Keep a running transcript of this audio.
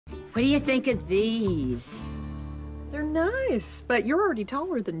What do you think of these? They're nice, but you're already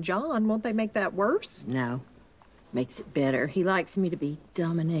taller than John. Won't they make that worse? No. Makes it better. He likes me to be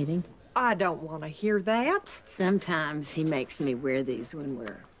dominating. I don't want to hear that. Sometimes he makes me wear these when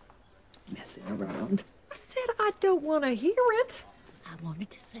we're messing around. I said I don't want to hear it. I wanted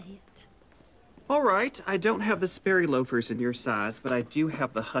to say it. All right, I don't have the Sperry loafers in your size, but I do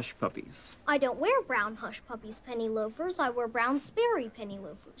have the Hush Puppies. I don't wear brown Hush Puppies penny loafers. I wear brown Sperry penny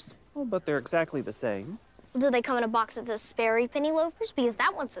loafers. Oh, but they're exactly the same. Do they come in a box that says Sperry penny loafers? Because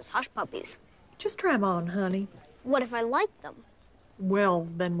that one says Hush Puppies. Just try them on, honey. What if I like them? Well,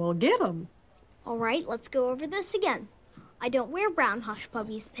 then we'll get them. All right, let's go over this again. I don't wear brown Hush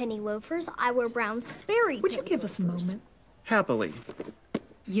Puppies penny loafers. I wear brown Sperry Would penny you give us a loafers. moment? Happily.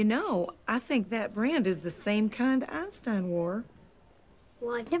 You know, I think that brand is the same kind Einstein wore.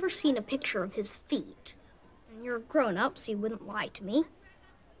 Well, I've never seen a picture of his feet. And you're grown up, so you wouldn't lie to me.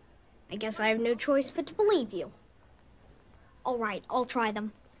 I guess I have no choice but to believe you. All right, I'll try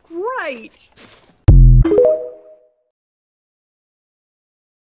them. Great!